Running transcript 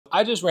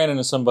I just ran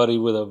into somebody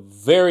with a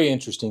very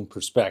interesting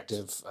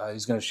perspective.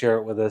 He's going to share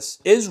it with us.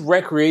 Is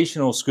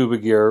recreational scuba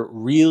gear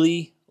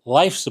really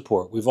life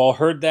support? We've all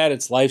heard that.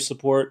 It's life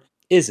support.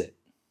 Is it?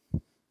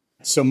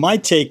 So my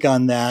take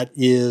on that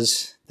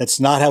is that's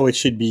not how it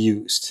should be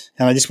used.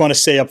 And I just want to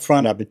say up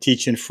front, I've been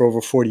teaching for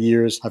over 40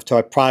 years. I've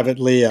taught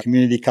privately at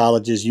community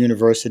colleges,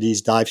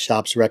 universities, dive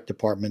shops, rec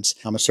departments.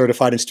 I'm a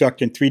certified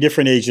instructor in 3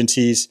 different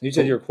agencies. You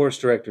said you're a course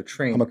director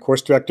trainer. I'm a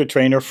course director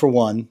trainer for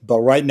one, but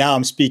right now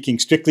I'm speaking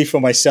strictly for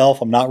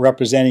myself. I'm not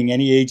representing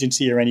any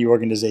agency or any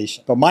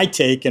organization. But my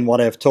take and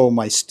what I've told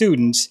my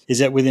students is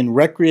that within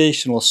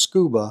recreational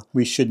scuba,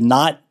 we should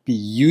not be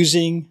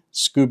using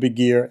scuba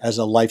gear as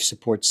a life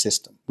support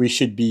system. We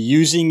should be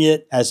using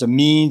it as a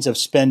means of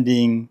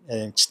spending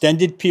an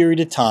extended period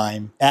of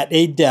time at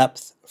a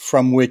depth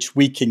from which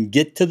we can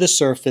get to the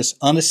surface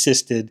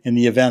unassisted in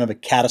the event of a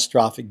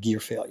catastrophic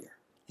gear failure.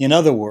 In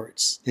other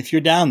words, if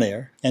you're down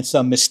there and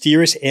some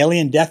mysterious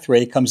alien death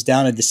ray comes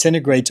down and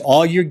disintegrates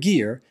all your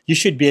gear, you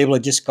should be able to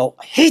just go,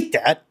 I hate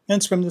that,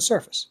 and swim to the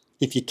surface.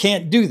 If you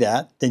can't do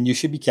that, then you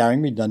should be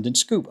carrying redundant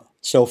scuba.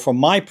 So from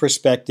my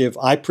perspective,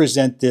 I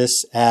present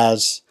this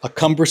as a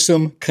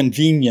cumbersome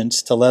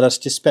convenience to let us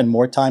just spend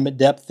more time at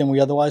depth than we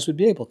otherwise would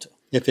be able to.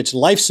 If it's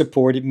life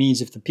support, it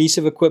means if the piece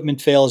of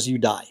equipment fails, you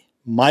die.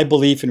 My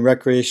belief in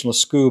recreational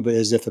scuba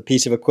is if a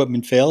piece of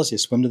equipment fails, you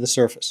swim to the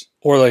surface.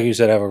 Or like you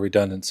said, have a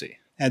redundancy.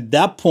 At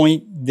that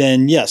point,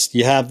 then yes,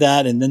 you have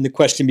that. And then the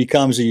question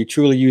becomes, do you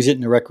truly use it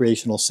in a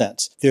recreational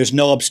sense? There's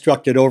no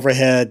obstructed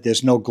overhead.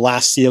 There's no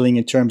glass ceiling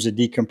in terms of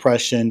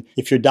decompression.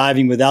 If you're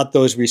diving without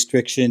those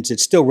restrictions,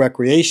 it's still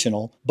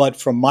recreational. But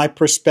from my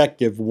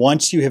perspective,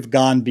 once you have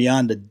gone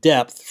beyond a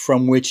depth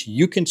from which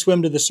you can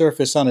swim to the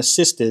surface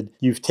unassisted,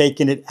 you've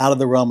taken it out of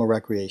the realm of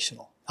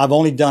recreational. I've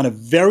only done a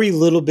very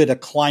little bit of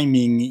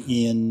climbing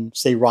in,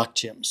 say, rock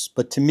gyms.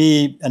 But to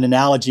me, an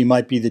analogy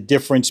might be the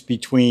difference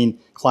between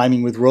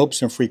climbing with ropes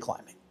and free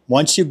climbing.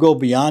 Once you go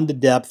beyond the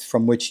depth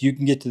from which you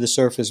can get to the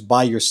surface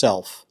by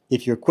yourself,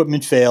 if your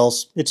equipment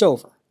fails, it's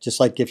over. Just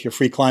like if you're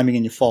free climbing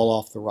and you fall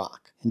off the rock.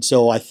 And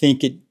so I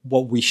think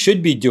what we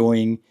should be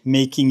doing,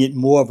 making it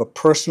more of a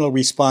personal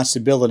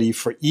responsibility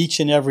for each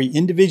and every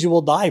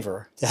individual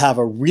diver to have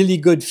a really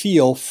good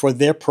feel for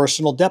their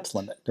personal depth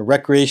limit, the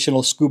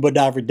recreational scuba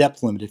diver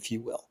depth limit, if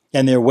you will.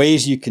 And there are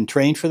ways you can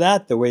train for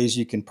that. There are ways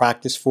you can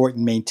practice for it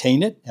and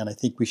maintain it. And I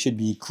think we should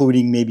be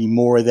including maybe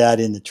more of that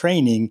in the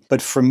training.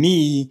 But for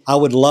me, I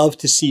would love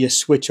to see a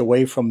switch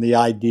away from the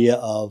idea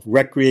of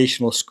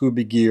recreational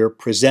scuba gear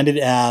presented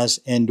as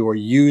and or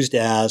used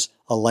as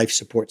a life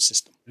support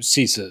system.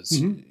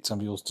 CISAs, some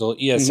people still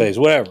ESAs,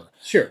 whatever.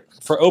 Sure.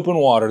 For open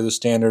water, the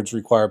standards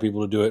require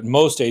people to do it.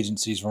 Most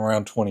agencies from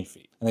around 20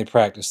 feet, and they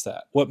practice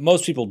that. What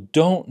most people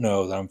don't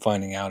know that I'm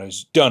finding out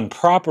is done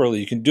properly,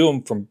 you can do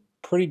them from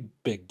pretty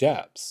big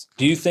depths.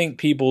 Do you think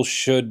people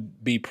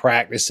should be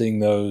practicing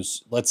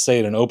those, let's say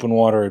at an open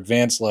water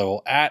advanced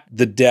level, at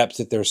the depth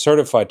that they're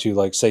certified to,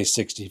 like say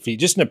 60 feet?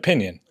 Just an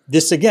opinion.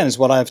 This again is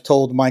what I've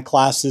told my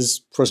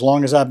classes for as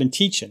long as I've been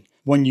teaching.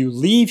 When you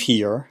leave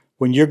here,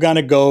 when you're going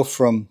to go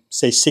from,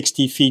 say,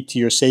 60 feet to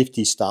your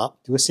safety stop,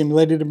 do a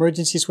simulated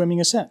emergency swimming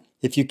ascent.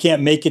 If you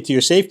can't make it to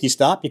your safety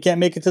stop, you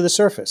can't make it to the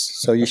surface.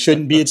 So you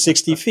shouldn't be at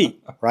 60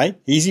 feet, right?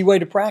 Easy way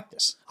to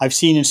practice. I've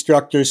seen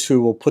instructors who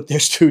will put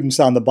their students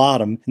on the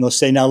bottom and they'll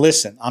say, now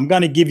listen, I'm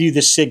going to give you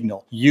the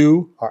signal.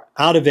 You are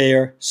out of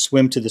air,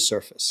 swim to the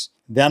surface.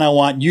 Then I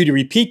want you to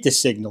repeat the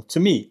signal to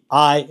me.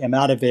 I am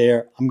out of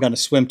air. I'm going to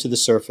swim to the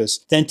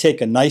surface. Then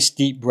take a nice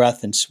deep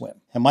breath and swim.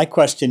 And my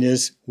question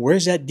is,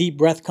 where's that deep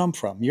breath come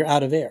from? You're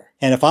out of air.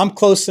 And if I'm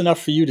close enough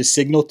for you to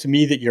signal to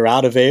me that you're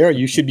out of air,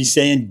 you should be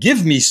saying,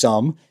 give me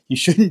some. You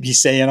shouldn't be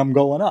saying I'm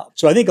going up.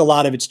 So I think a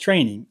lot of it's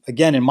training.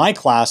 Again, in my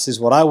classes,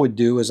 what I would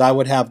do is I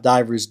would have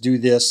divers do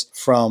this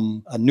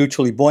from a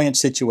neutrally buoyant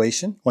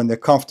situation when they're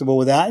comfortable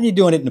with that. And you're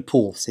doing it in the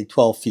pool, say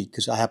 12 feet,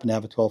 because I happen to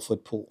have a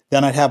 12-foot pool.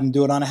 Then I'd have them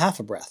do it on a half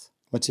a breath.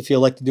 What's it feel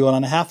like to do it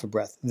on a half a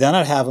breath? Then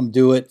I'd have them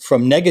do it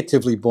from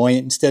negatively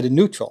buoyant instead of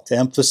neutral to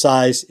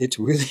emphasize it's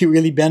really,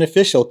 really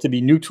beneficial to be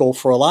neutral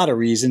for a lot of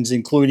reasons,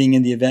 including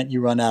in the event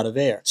you run out of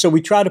air. So we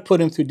try to put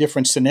them through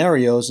different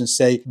scenarios and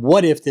say,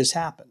 what if this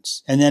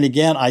happens? And then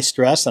again, I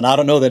stress, and I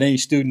don't know that any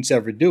students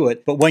ever do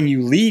it, but when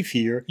you leave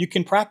here, you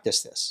can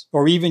practice this.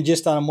 Or even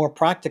just on a more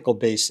practical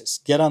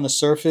basis, get on the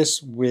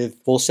surface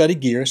with full set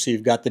of gear. So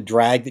you've got the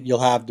drag that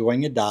you'll have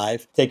during a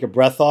dive, take a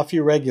breath off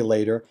your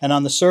regulator, and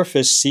on the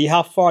surface, see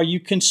how far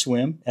you can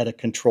swim at a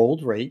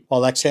controlled rate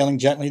while exhaling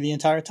gently the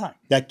entire time.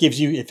 That gives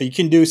you, if you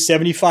can do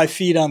 75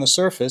 feet on the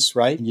surface,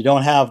 right, and you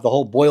don't have the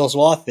whole Boyle's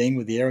Law thing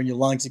with the air in your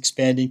lungs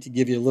expanding to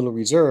give you a little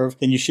reserve,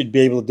 then you should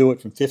be able to do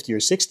it from 50 or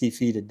 60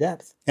 feet of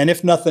depth. And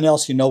if nothing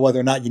else, you know whether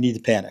or not you need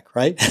to panic,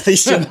 right? At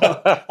least you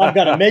know, I'm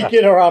going to make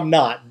it or I'm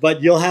not.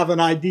 But you'll have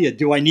an idea.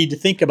 Do I need to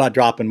think about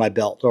dropping my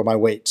belt or my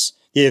weights?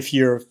 If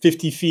you're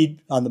 50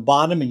 feet on the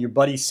bottom and your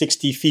buddy's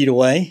 60 feet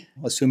away,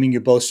 assuming you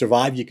both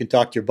survive, you can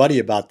talk to your buddy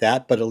about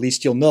that, but at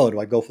least you'll know, do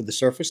I go for the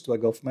surface? Do I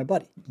go for my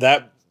buddy?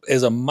 That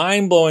is a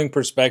mind-blowing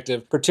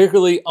perspective,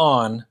 particularly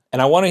on,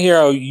 and I want to hear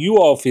how you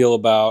all feel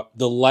about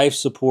the life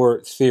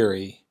support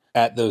theory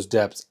at those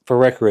depths for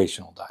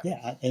recreational diving.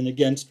 Yeah, and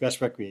again,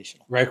 stress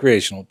recreational.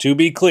 Recreational. To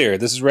be clear,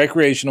 this is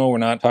recreational. We're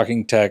not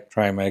talking tech,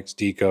 Trimex,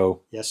 Deco.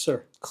 Yes,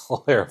 sir.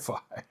 Clarify.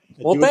 I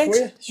Well, do it thanks.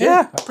 for you? Sure.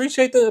 Yeah, I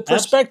appreciate the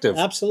perspective.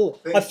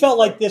 Absolutely. I felt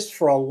like this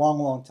for a long,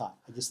 long time.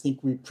 I just think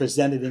we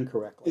presented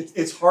incorrectly.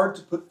 It's hard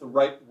to put the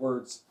right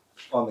words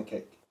on the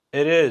cake.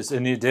 It is,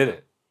 and you did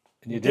it.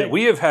 And you did.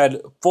 We have had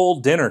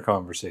full dinner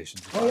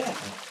conversations about Oh, yeah. it.